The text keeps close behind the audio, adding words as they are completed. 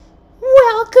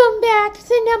back to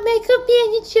the Nutmeg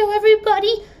Companion Show,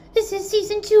 everybody. This is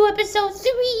Season 2, Episode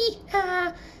 3.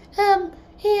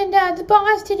 The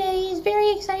boss today is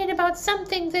very excited about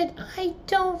something that I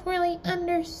don't really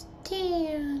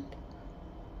understand.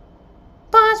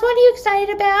 Boss, what are you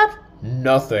excited about?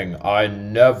 Nothing. I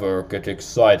never get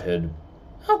excited.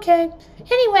 Okay.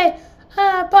 Anyway,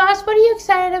 boss, what are you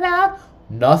excited about?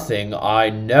 Nothing.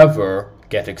 I never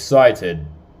get excited.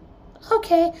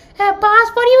 Okay. Boss,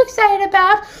 what are you excited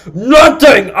about?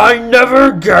 Nothing! I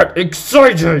never get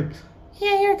excited!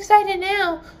 Yeah, you're excited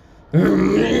now.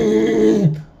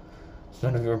 It's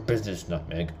none of your business,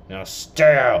 Nutmeg. Now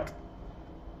stay out.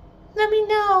 Let me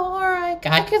know, or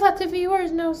I could let the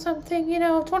viewers know something,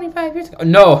 25 years ago.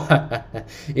 No!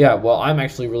 Yeah, well, I'm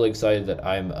actually really excited that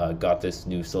I'm got this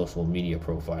new social media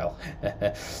profile.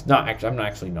 I'm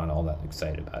actually not all that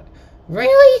excited about it.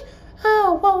 Really?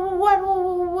 Oh,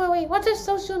 wait, what's a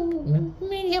social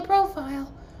media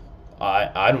profile?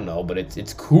 I don't know, but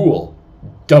it's cool.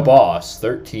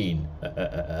 daBoss13.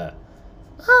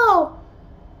 Oh,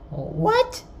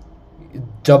 what?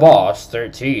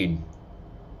 daBoss13.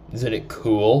 Isn't it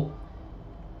cool?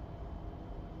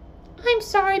 I'm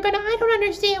sorry, but I don't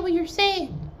understand what you're saying.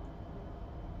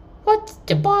 What's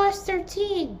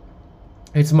daBoss13?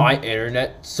 It's my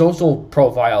internet social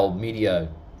profile media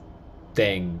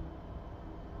thing.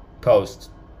 Post.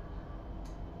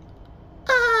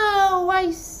 Oh,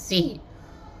 I see.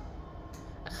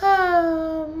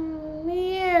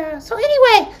 Yeah. So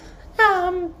anyway,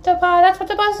 that's what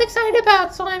the boss is excited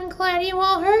about, so I'm glad you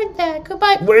all heard that.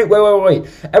 Goodbye. Wait.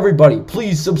 Everybody,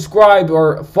 please subscribe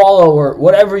or follow or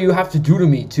whatever you have to do to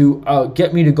me to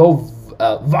get me to go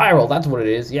viral. That's what it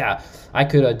is. Yeah, I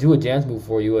could do a dance move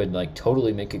for you and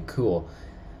totally make it cool.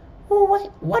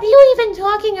 What are you even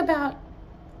talking about?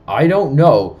 I don't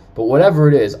know, but whatever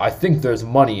it is, I think there's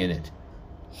money in it.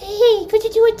 Hey, could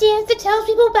you do a dance that tells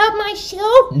people about my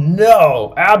show?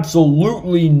 No,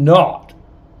 absolutely not.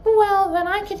 Well, then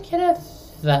I could get a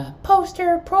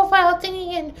poster profile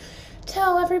thingy and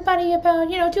tell everybody about,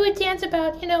 do a dance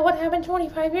about, what happened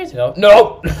 25 years ago.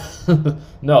 No.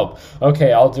 No.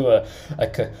 Okay, I'll do a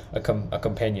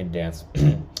companion dance.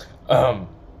 Going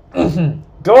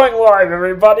live,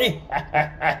 everybody.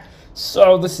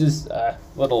 So this is a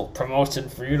little promotion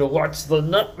for you to watch the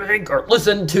Nutmeg, or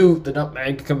listen to the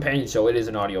Nutmeg Companion Show. It is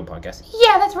an audio podcast.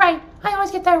 Yeah, that's right. I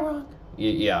always get that wrong.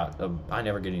 Yeah, I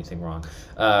never get anything wrong.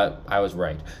 I was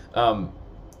right.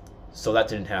 So that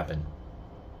didn't happen.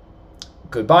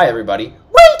 Goodbye, everybody.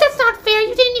 Wait, that's not fair.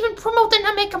 You didn't even promote the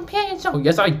Nutmeg Companion Show. Oh,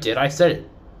 yes, I did. I said it.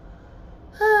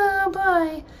 Oh,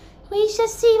 boy. We shall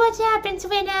see what happens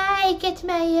when I get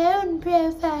my own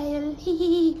profile.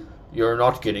 You're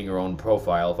not getting your own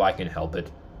profile if I can help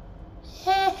it.